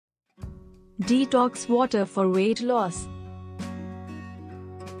Detox water for weight loss.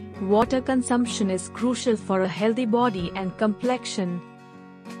 Water consumption is crucial for a healthy body and complexion.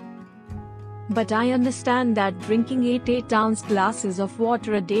 But I understand that drinking 8 glasses of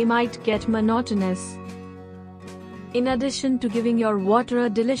water a day might get monotonous. In addition to giving your water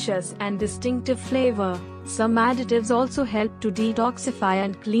a delicious and distinctive flavor, some additives also help to detoxify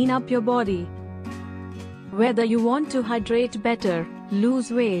and clean up your body. Whether you want to hydrate better, lose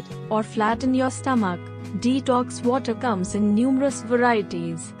weight, or flatten your stomach, detox water comes in numerous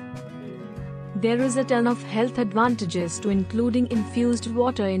varieties. There is a ton of health advantages to including infused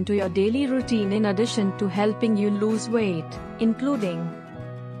water into your daily routine in addition to helping you lose weight, including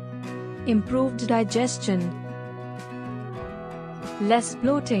improved digestion, less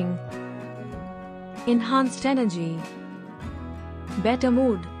bloating, enhanced energy, better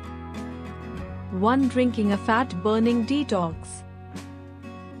mood. 1. Drinking a fat-burning detox.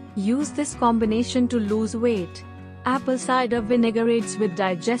 Use this combination to lose weight. Apple cider vinegar aids with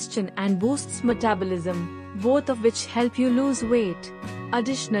digestion and boosts metabolism, both of which help you lose weight.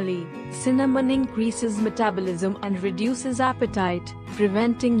 Additionally, cinnamon increases metabolism and reduces appetite,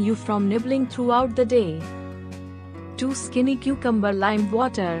 preventing you from nibbling throughout the day. 2. Skinny cucumber lime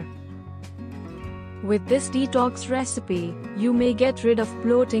water. With this detox recipe, you may get rid of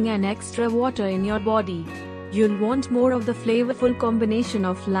bloating and extra water in your body. You'll want more of the flavorful combination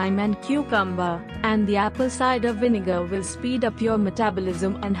of lime and cucumber, and the apple cider vinegar will speed up your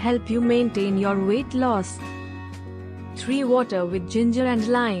metabolism and help you maintain your weight loss. 3. Water with ginger and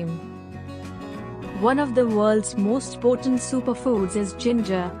lime. One of the world's most potent superfoods is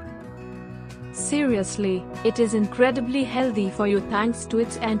ginger. Seriously, it is incredibly healthy for you thanks to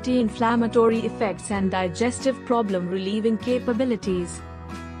its anti-inflammatory effects and digestive problem-relieving capabilities.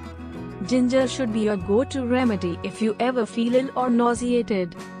 Ginger should be your go-to remedy if you ever feel ill or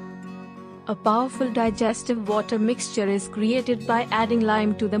nauseated. A powerful digestive water mixture is created by adding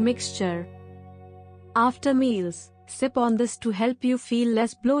lime to the mixture. After meals, sip on this to help you feel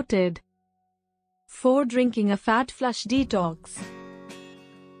less bloated. 4. Drinking a fat flush detox.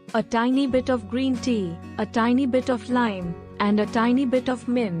 A tiny bit of green tea, a tiny bit of lime, and a tiny bit of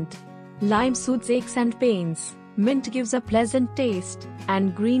mint. Lime soothes aches and pains, mint gives a pleasant taste,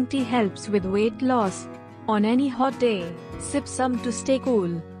 and green tea helps with weight loss. On any hot day, sip some to stay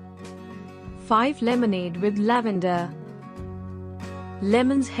cool. 5. Lemonade with lavender.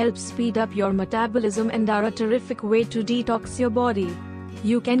 Lemons help speed up your metabolism and are a terrific way to detox your body.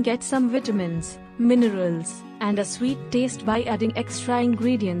 You can get some vitamins, minerals, and a sweet taste by adding extra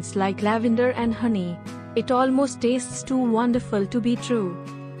ingredients like lavender and honey. It almost tastes too wonderful to be true.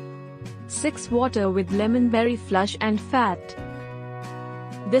 6. Water with lemon berry flush and fat.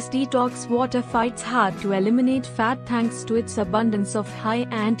 This detox water fights hard to eliminate fat thanks to its abundance of high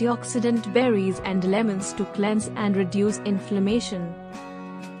antioxidant berries and lemons to cleanse and reduce inflammation.